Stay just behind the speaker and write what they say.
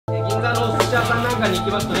司屋さんなんかに行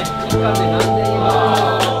きますとね、1貫で何千円も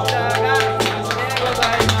こちらが寿司でご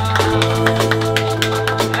ざいます。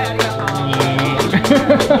はい、ありがとう。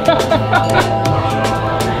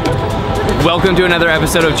Welcome to another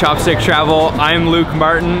episode of Chopstick Travel. I'm Luke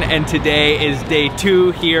Martin, and today is day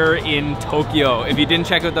 2 here in Tokyo. If you didn't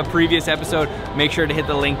check out the previous episode, make sure to hit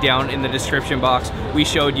the link down in the description box. We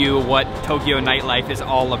showed you what Tokyo nightlife is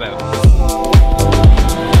all about.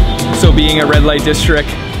 So being a red light district,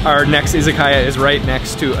 our next izakaya is right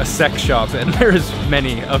next to a sex shop, and there's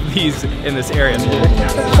many of these in this area.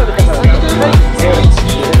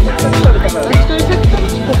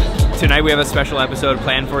 Tonight we have a special episode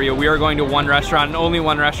planned for you. We are going to one restaurant, and only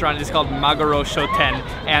one restaurant. It's called Maguro Shouten,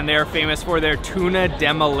 and they're famous for their tuna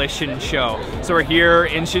demolition show. So we're here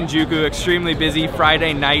in Shinjuku, extremely busy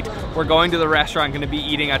Friday night. We're going to the restaurant, going to be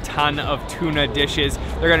eating a ton of tuna dishes.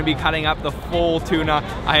 They're going to be cutting up the full tuna.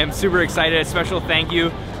 I am super excited. A special thank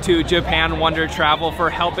you to Japan Wonder Travel for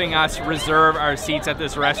helping us reserve our seats at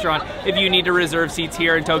this restaurant. If you need to reserve seats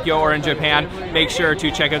here in Tokyo or in Japan, make sure to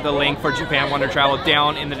check out the link for Japan Wonder Travel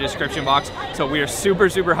down in the description box. So we are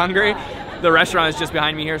super hungry. The restaurant is just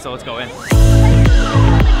behind me here, so let's go in.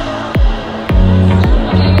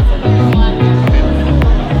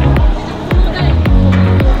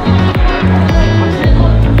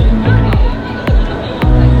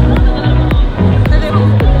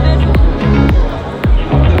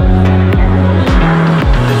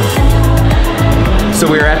 So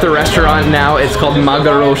we're at the restaurant now. It's called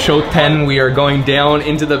Maguro Shouten. We are going down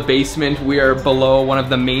into the basement. We are below one of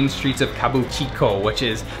the main streets of Kabukicho, which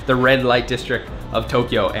is the red light district of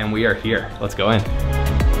Tokyo, and we are here. Let's go in.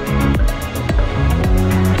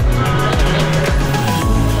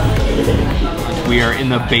 We are in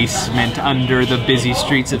the basement under the busy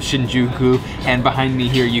streets of Shinjuku, and behind me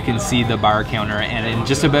here you can see the bar counter, and in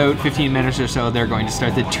just about 15 minutes or so they're going to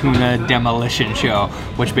start the tuna demolition show,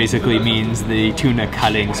 which basically means the tuna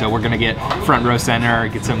cutting. So we're gonna get front row center,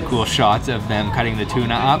 get some cool shots of them cutting the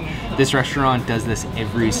tuna up. This restaurant does this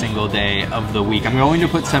every single day of the week. I'm going to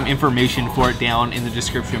put some information for it down in the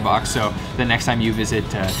description box, so the next time you visit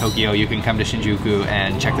Tokyo, you can come to Shinjuku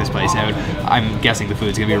and check this place out. I'm guessing the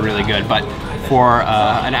food's gonna be really good, but for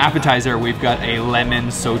an appetizer, we've got a lemon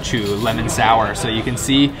sochu, lemon sour. So you can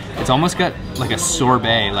see it's almost got like a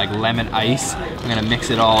sorbet, like lemon ice. I'm gonna mix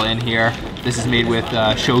it all in here. This is made with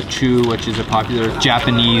shochu, which is a popular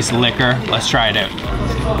Japanese liquor. Let's try it out.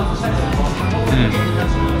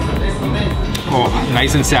 Oh,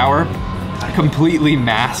 nice and sour. Completely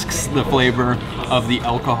masks the flavor of the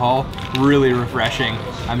alcohol. Really refreshing.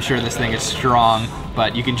 I'm sure this thing is strong,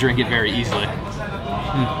 but you can drink it very easily.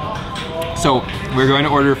 So we're going to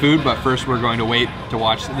order food, but first we're going to wait to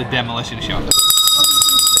watch the demolition show.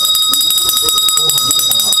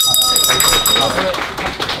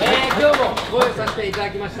 今日もご用意させていただ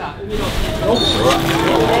きました海の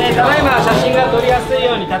ただいま写真が撮りやすい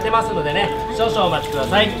ように立てますのでね、少々お待ちくだ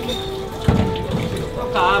さい。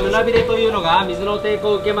胸びれというのが水の抵抗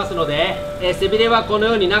を受けますので、背びれはこの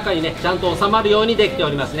ように中にねちゃんと収まるようにできてお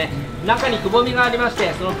りますね。中にくぼみがありまし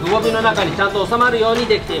て、そのくぼみの中にちゃんと収まるように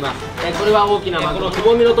できています。これは大きなマグロ、く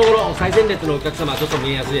ぼみのところ最前列のお客様はちょっと見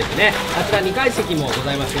えやすいですね。あちら2階席もご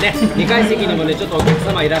ざいましてね、2階席にもねちょっとお客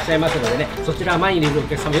様いらっしゃいますのでね、そちら前にいるお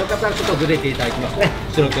客様よかったらちょっとずれていただきますね。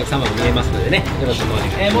後ろお客様も見えますのでね、よろしくお願い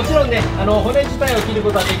します。もちろんね骨自体を切る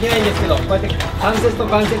ことはできないんですけど、こうやって関節と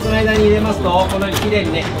関節の間に入れますとこのようにきれい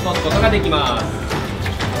にね落とすことができます。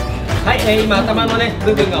はい、今頭のね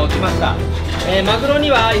部分が落ちました。マグロ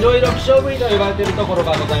にはいろいろ希少部位と呼ばれているところ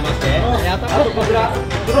がございまして、頭のこちら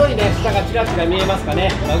黒いね下がちらちら見えますか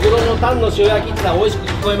ね。マグロのタンの塩焼きってのは美味しく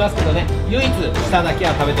聞こえますけどね、唯一下だけ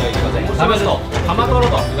は食べてはいけません。食べるとカマトロ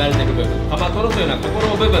と言われている部分、カマトロというのはここ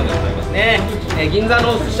の部分でございますね。銀座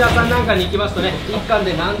のお寿司屋さんなんかに行きますとね、1貫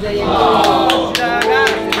で何千円もこちらが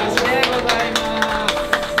寿司でございます。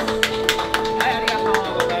はい、ありがとう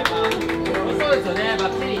ございます。そうですよね、バ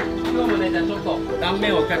ッチリ。今日もねじゃあちょっと断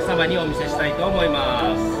面をお客様にお見せしたいと思い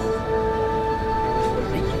ます。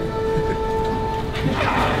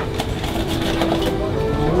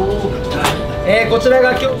こちら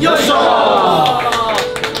が今日、よいしょー、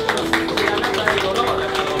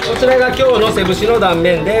こちらが今日の背節の断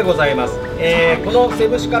面でございます。この背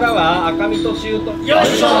節からは赤身と中と、よい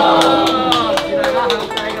しょー、こちらが反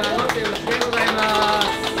対側の背節でございます。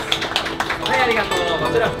はい、ありがとう。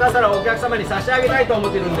こちら2皿お客様に差し上げたいと思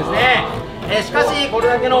っているんですね。しかしこれ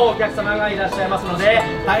だけのお客様がいらっしゃいますので、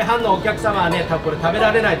大半のお客様はねこれ食べ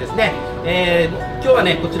られないですね。今日は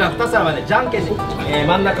ねこちら2皿はねジャンケジ、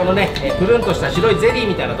真ん中のねプルンとした白いゼリー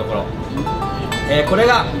みたいなところ、これ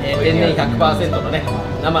が天然 100% のね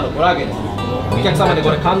生のコラーゲンです。お客様でこ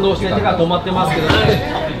れ感動して手が止まってますけどね。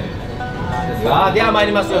ですが、では参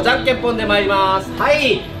りますよ。じゃんけんぽんで参ります。は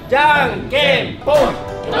い、じゃんけんぽん。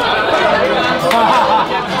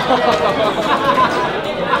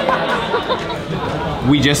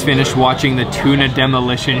We just finished watching the Tuna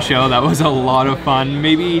Demolition show. That was a lot of fun,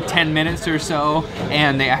 maybe 10 minutes or so,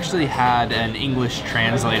 and they actually had an English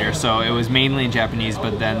translator, so it was mainly in Japanese,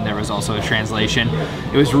 but then there was also a translation.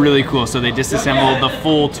 It was really cool. So they disassembled the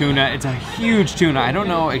full tuna. It's a huge tuna. I don't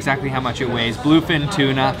know exactly how much it weighs. Bluefin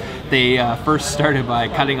tuna. They first started by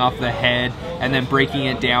cutting off the head and then breaking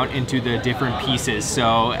it down into the different pieces.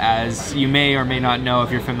 So as you may or may not know,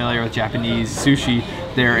 if you're familiar with Japanese sushi,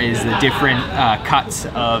 there is the different cuts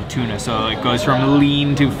of tuna. So it goes from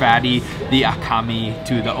lean to fatty, the akami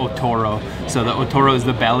to the otoro. So the otoro is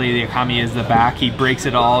the belly, the akami is the back. He breaks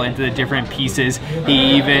it all into the different pieces.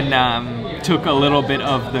 He even took a little bit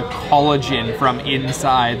of the collagen from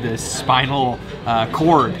inside the spinal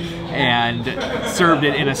cord and served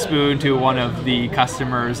it in a spoon to one of the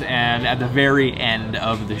customers. And at the very end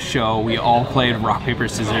of the show, we all played rock, paper,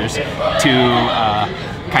 scissors to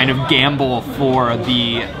kind of gamble for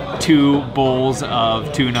the 2 bowls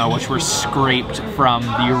of tuna, which were scraped from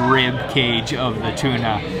the rib cage of the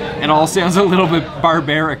tuna. It all sounds a little bit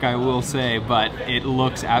barbaric, I will say, but it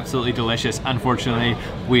looks absolutely delicious. Unfortunately,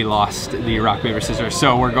 we lost the rock, paper, scissors,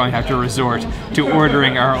 so we're going to have to resort to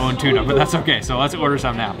ordering our own tuna, but that's okay. So let's order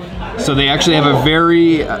some now. So they actually have a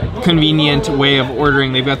very convenient way of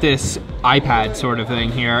ordering. They've got this iPad sort of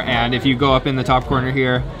thing here, and if you go up in the top corner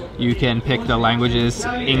here, you can pick the languages,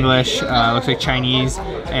 English, looks like Chinese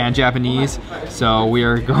and Japanese. So we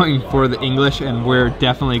are going for the English, and we're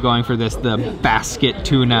definitely going for this, the basket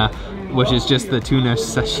tuna, which is just the tuna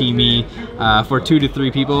sashimi for 2 to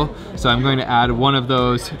 3 people. So I'm going to add one of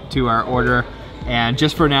those to our order. And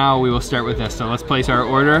just for now, we will start with this. So let's place our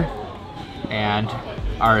order, and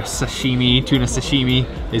our sashimi, tuna sashimi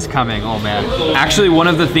is coming. Oh man. Actually, one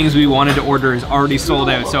of the things we wanted to order is already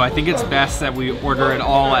sold out, so I think it's best that we order it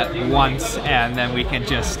all at once, and then we can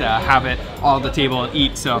just have it all at the table and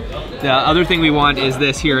eat. So the other thing we want is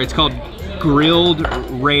this here. It's called grilled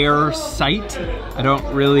rare sight. I don't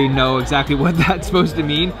really know exactly what that's supposed to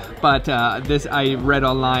mean, but this I read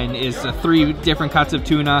online is 3 different cuts of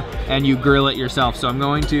tuna, and you grill it yourself. So I'm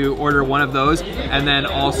going to order one of those, and then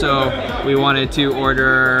also we wanted to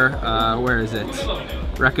order, where is it?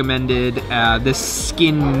 Recommended this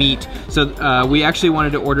skin meat. So we actually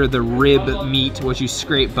wanted to order the rib meat, which you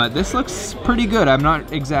scrape, but this looks pretty good. I'm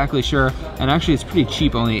not exactly sure, and actually it's pretty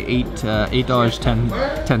cheap, only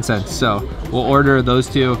 $8.10. So we'll order those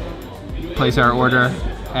 2, place our order,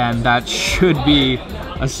 and that should be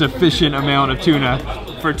a sufficient amount of tuna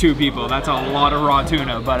for 2 people. That's a lot of raw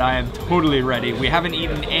tuna, but I am totally ready. We haven't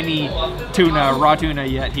eaten any tuna, raw tuna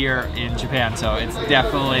yet here in Japan, so it's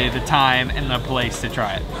definitely the time and the place to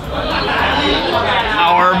try it.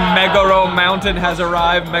 Our Maguro mountain has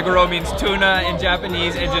arrived. Maguro means tuna in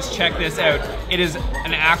Japanese, and just check this out. It is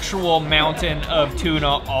an actual mountain of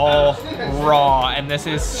tuna, all raw, and this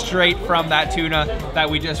is straight from that tuna that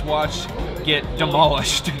we just watched get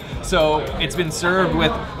demolished. So it's been served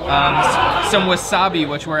with some wasabi,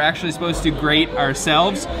 which we're actually supposed to grate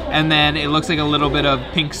ourselves, and then it looks like a little bit of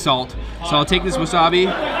pink salt. So I'll take this wasabi,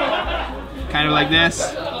 kind of like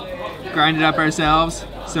this, grind it up ourselves,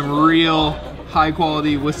 some real high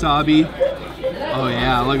quality wasabi. Oh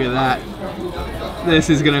yeah, look at that. This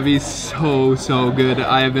is gonna be so good.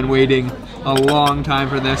 I have been waiting a long time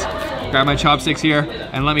for this. Grab my chopsticks here,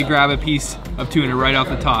 and let me grab a piece of tuna right off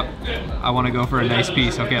the top. I want to go for a nice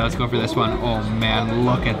piece. Okay, let's go for this one. Oh man,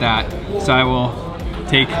 look at that. So I will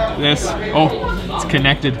take this. Oh, it's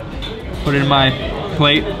connected. Put it in my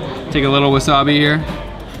plate. Take a little wasabi here.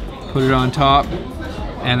 Put it on top.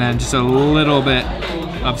 And then just a little bit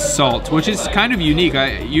of salt, which is kind of unique.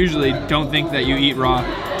 I usually don't think that you eat raw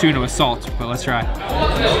tuna with salt, but let's try.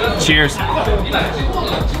 Cheers.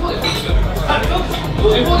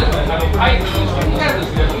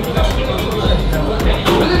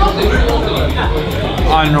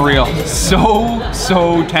 Unreal.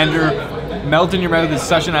 So tender. Melt in your mouth is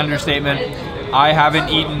such an understatement. I haven't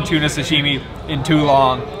eaten tuna sashimi in too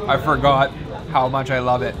long. I forgot how much I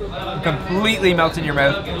love it. Completely melts in your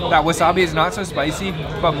mouth. That wasabi is not so spicy,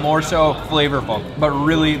 but more so flavorful. But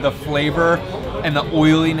really the flavor and the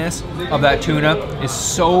oiliness of that tuna is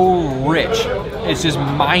so rich. It's just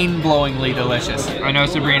mind-blowingly delicious. I know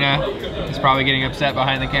Sabrina is probably getting upset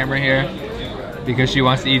behind the camera here because she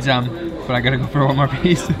wants to eat some, but I gotta go for one more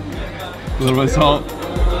piece. A little bit of salt.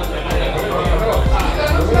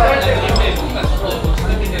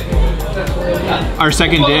 Our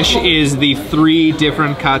second dish is the 3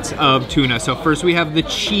 different cuts of tuna. So first we have the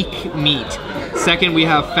cheek meat. Second we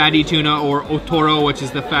have fatty tuna, or otoro, which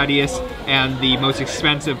is the fattiest and the most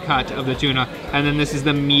expensive cut of the tuna. And then this is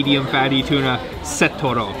the medium fatty tuna,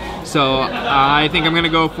 settoro. So I think I'm gonna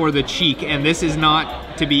go for the cheek, and this is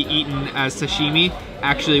not to be eaten as sashimi.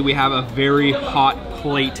 Actually, we have a very hot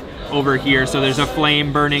plate over here, so there's a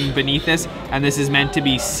flame burning beneath this, and this is meant to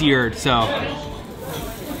be seared. So,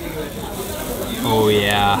 oh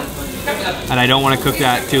yeah, and I don't want to cook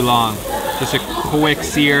that too long. Just a quick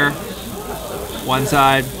sear, one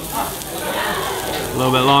side, a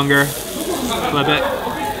little bit longer, flip it.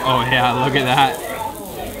 Oh yeah, look at that.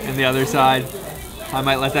 And the other side, I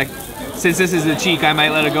might let that, since this is the cheek, I might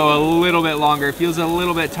let it go a little bit longer. It feels a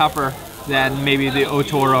little bit tougher than maybe the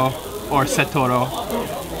otoro or settoro.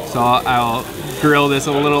 So I'll grill this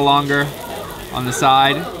a little longer on the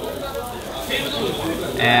side,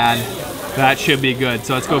 and that should be good.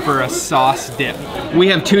 So let's go for a sauce dip. We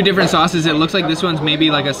have 2 different sauces. It looks like this one's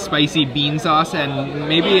maybe like a spicy bean sauce and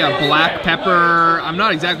maybe a black pepper. I'm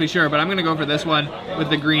not exactly sure, but I'm gonna go for this one with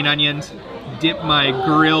the green onions. Dip my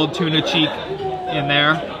grilled tuna cheek in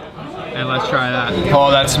there, and let's try that.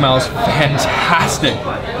 Oh, that smells fantastic.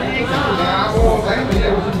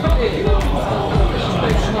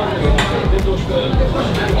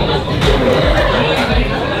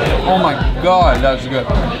 Oh my God, that's good.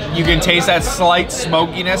 You can taste that slight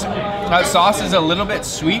smokiness. That sauce is a little bit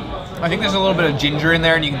sweet. I think there's a little bit of ginger in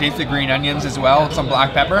there, and you can taste the green onions as well, some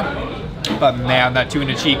black pepper. But man, that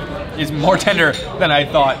tuna cheek is more tender than I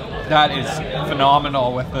thought. That is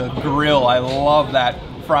phenomenal with the grill. I love that,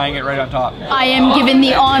 frying it right on top. I am given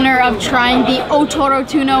the honor of trying the otoro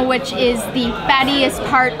tuna, which is the fattiest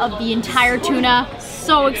part of the entire tuna.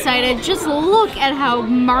 So excited. Just look at how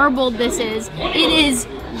marbled this is. It is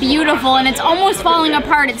beautiful, and it's almost falling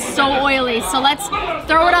apart. It's so oily. So let's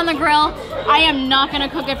throw it on the grill. I am not gonna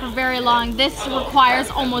cook it for very long. This requires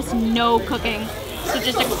almost no cooking. So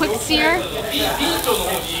just a quick sear.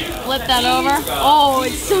 Flip that over. Oh,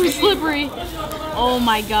 it's so slippery. Oh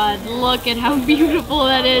my God, look at how beautiful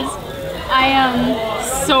that is. I am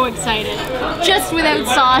so excited. Just without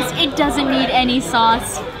sauce. It doesn't need any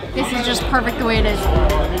sauce. This is just perfect the way it is.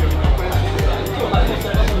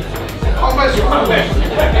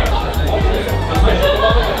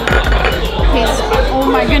 Taste. Oh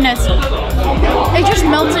my goodness. It just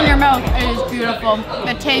melts in your mouth. It is beautiful.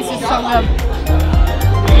 The taste is so good.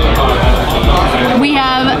 We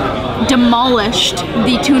have demolished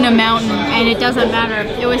the tuna mountain, and it doesn't matter.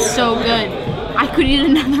 It was so good. I could eat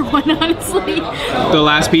another one, honestly. The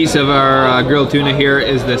last piece of our grilled tuna here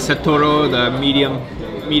is the settoro, the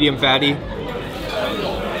medium fatty.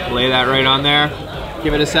 Lay that right on there.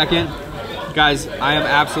 Give it a second. Guys, I am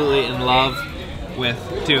absolutely in love with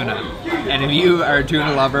tuna. And if you are a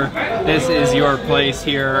tuna lover, this is your place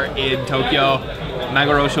here in Tokyo.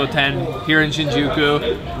 Maguro Shouten here in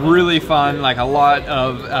Shinjuku. Really fun, like a lot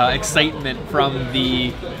of excitement from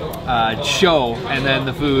the show, and then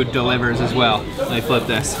the food delivers as well. Let me flip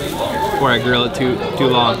this before I grill it too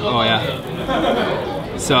long. Oh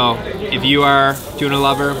yeah. So if you are a tuna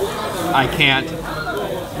lover, I can't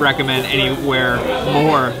recommend anywhere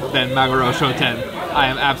more than Maguro Shouten. I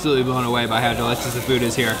am absolutely blown away by how delicious the food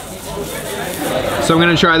is here. So I'm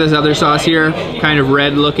gonna try this other sauce here, kind of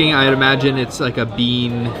red looking. I'd imagine it's like a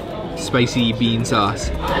spicy bean sauce.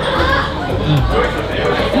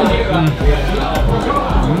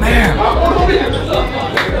 Man,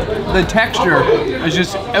 the texture is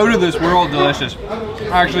just out of this world delicious.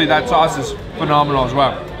 Actually, that sauce is phenomenal as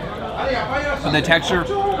well. But the texture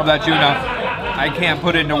of that tuna, I can't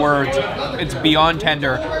put into words. It's beyond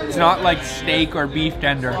tender. It's not like steak or beef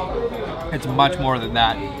tender. It's much more than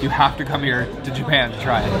that. You have to come here to Japan to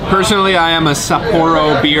try it. Personally, I am a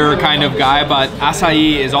Sapporo beer kind of guy, but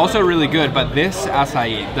acai is also really good. But this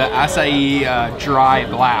acai, the acai dry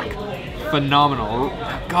black, phenomenal.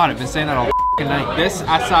 God, I've been saying that all night. This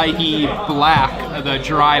acai black, the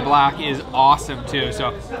dry black, is awesome too.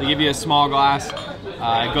 So they give you a small glass.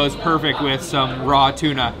 It goes perfect with some raw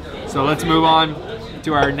tuna. So let's move on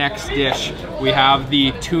to our next dish. We have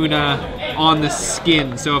the tuna on the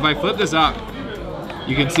skin. So if I flip this up,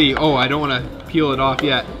 you can see, oh, I don't want to peel it off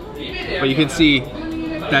yet, but you can see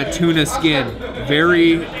that tuna skin,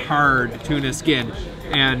 very hard tuna skin,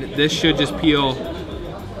 and this should just peel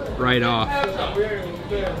right off.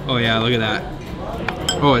 Oh yeah, look at that.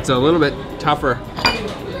 Oh, it's a little bit tougher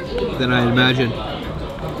than I'd imagine.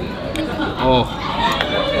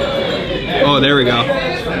 Oh, there we go.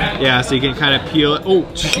 Yeah, so you can kind of peel it. Oh,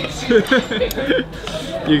 jeez.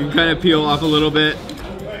 You can kind of peel off a little bit.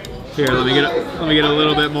 Here, let me get a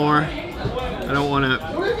little bit more. I don't want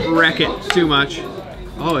to wreck it too much.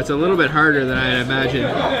 Oh, it's a little bit harder than I imagined.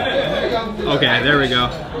 Okay, there we go.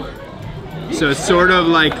 So it's sort of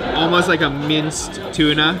like, almost like a minced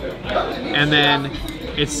tuna, and then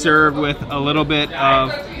it's served with a little bit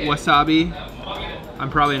of wasabi. I'm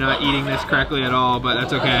probably not eating this correctly at all, but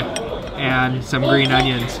that's okay. And some green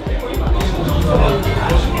onions.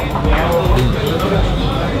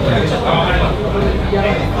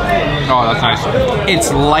 Oh, that's nice.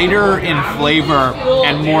 It's lighter in flavor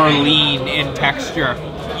and more lean in texture.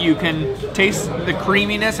 You can taste the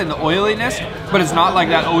creaminess and the oiliness, but it's not like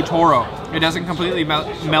that otoro. It doesn't completely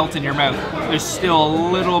melt in your mouth. There's still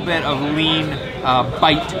a little bit of lean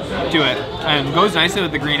bite to it, and goes nicely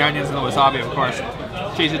with the green onions and the wasabi, of course.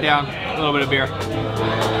 Chase it down, a little bit of beer.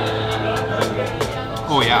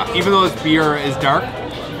 Oh yeah, even though this beer is dark,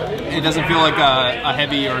 it doesn't feel like a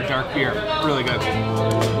heavy or a dark beer. Really good.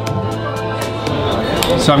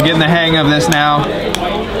 So I'm getting the hang of this now,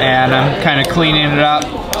 and I'm kind of cleaning it up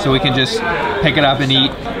so we can just pick it up and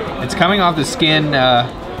eat. It's coming off the skin.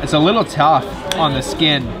 It's a little tough on the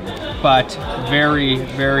skin, but very,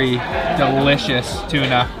 very delicious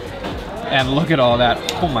tuna. And look at all that.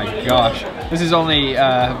 Oh my gosh. This is only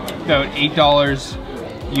about $8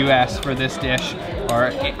 US for this dish,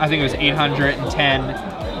 or I think it was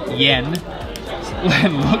 810 yen.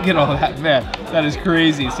 And look at all that, man. That is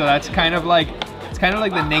crazy. So that's kind of like, it's kind of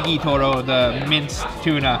like the negitoro, the minced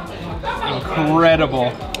tuna.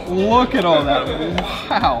 Incredible. Look at all that.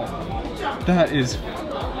 Wow. That is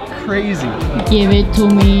crazy. Give it to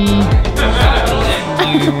me.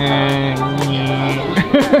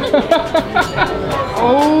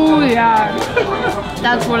 Oh yeah.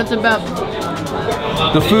 That's what it's about.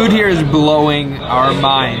 The food here is blowing our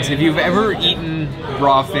minds. If you've ever eaten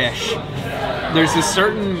raw fish, there's a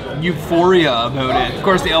certain euphoria about it. Of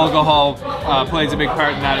course, the alcohol plays a big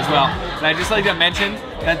part in that as well. And I'd just like to mention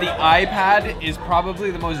that the iPad is probably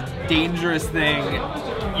the most dangerous thing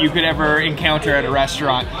you could ever encounter at a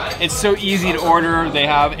restaurant. It's so easy to order. They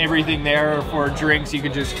have everything there for drinks. You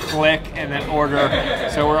can just click and then order.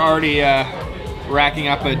 So we're already racking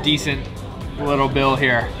up a decent little bill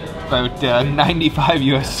here, about 95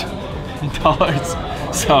 US dollars.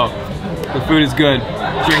 So the food is good,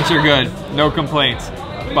 drinks are good, no complaints.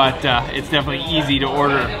 But it's definitely easy to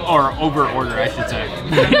order, or over order I should say.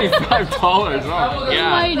 $95, oh my god.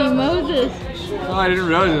 Mighty Moses. Oh, I didn't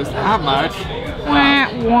realize it was that much. Wah,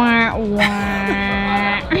 wah,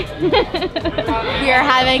 wah. We are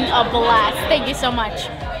having a blast. Thank you so much.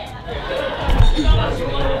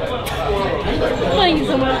 Thank you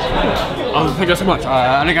so much. Oh, thank you so much.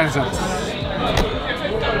 Arigatou.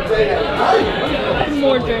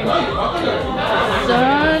 More drink.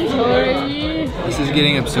 Suntory. This is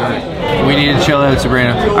getting absurd. We need to chill out,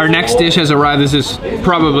 Sabrina. Our next dish has arrived. This is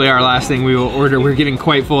probably our last thing we will order. We're getting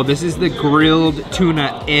quite full. This is the grilled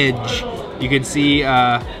tuna edge. You can see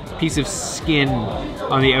a piece of skin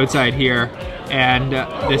on the outside here. And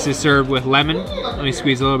this is served with lemon. Let me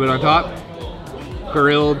squeeze a little bit on top.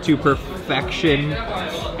 Grilled to perfection.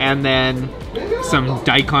 And then some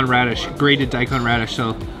daikon radish, grated daikon radish.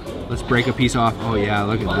 So let's break a piece off. Oh yeah,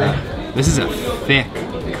 look at that. This is a thick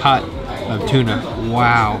cut of tuna.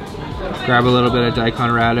 Wow. Grab a little bit of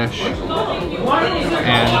daikon radish. And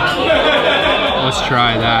let's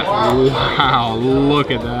try that. Wow, look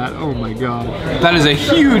at that. Oh my god. That is a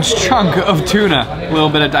huge chunk of tuna. A little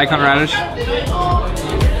bit of daikon radish.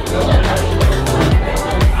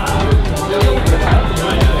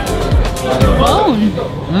 Bone.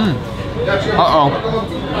 Uh-oh.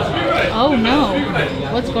 Oh no.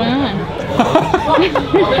 What's going on?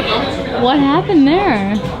 What happened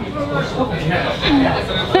there?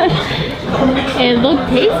 It looked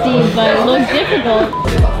tasty, but it looked difficult.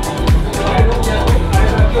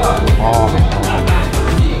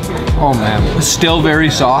 Oh man. It's still very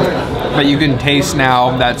soft, but you can taste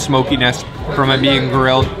now that smokiness from it being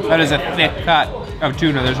grilled. That is a thick cut of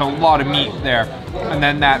tuna. There's a lot of meat there. And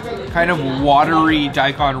then that kind of watery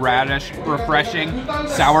daikon radish, refreshing,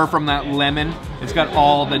 sour from that lemon. It's got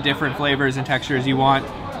all the different flavors and textures you want.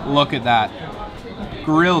 Look at that.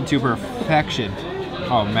 Grilled to perfection.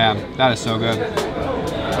 Oh man, that is so good.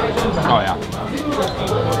 Oh yeah.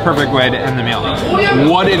 Perfect way to end the meal.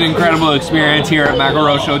 What an incredible experience here at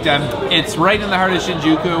Maguro Shouten. It's right in the heart of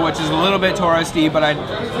Shinjuku, which is a little bit touristy, but I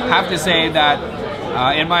have to say that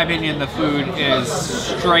in my opinion, the food is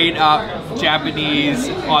straight up Japanese,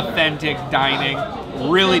 authentic dining.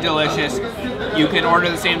 Really delicious. You can order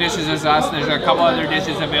the same dishes as us. There's a couple other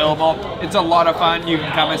dishes available. It's a lot of fun. You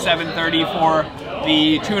can come at 7:30 for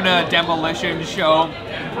the Tuna Demolition show.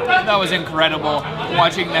 That was incredible.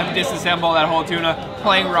 Watching them disassemble that whole tuna,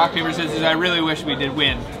 playing rock, paper, scissors. I really wish we did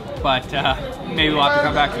win, but maybe we'll have to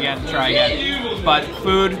come back again and try again. But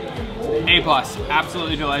food, A+,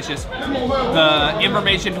 absolutely delicious. The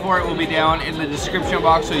information for it will be down in the description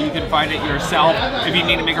box so you can find it yourself. If you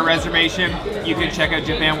need to make a reservation, you can check out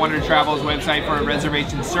Japan Wonder Travel's website for a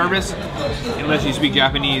reservation service. Unless you speak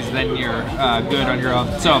Japanese, then you're good on your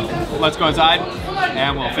own. So let's go inside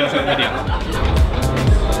and we'll finish up the video.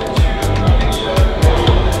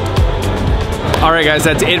 Alright guys,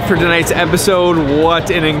 that's it for tonight's episode. What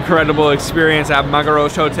an incredible experience at Maguro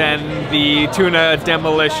Shouten. The tuna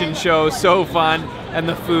demolition show, so fun, and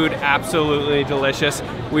the food absolutely delicious.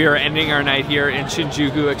 We are ending our night here in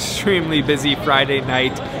Shinjuku, extremely busy Friday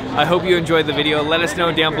night. I hope you enjoyed the video. Let us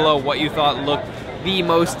know down below what you thought looked the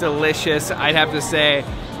most delicious. I'd have to say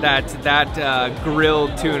that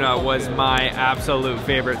grilled tuna was my absolute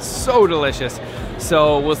favorite. So delicious.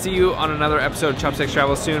 So we'll see you on another episode of Chopsticks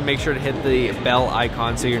Travel soon. Make sure to hit the bell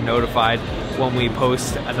icon so you're notified when we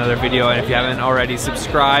post another video. And if you haven't already,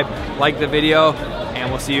 subscribe, like the video,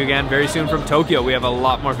 and we'll see you again very soon from Tokyo. We have a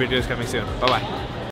lot more videos coming soon. Bye-bye.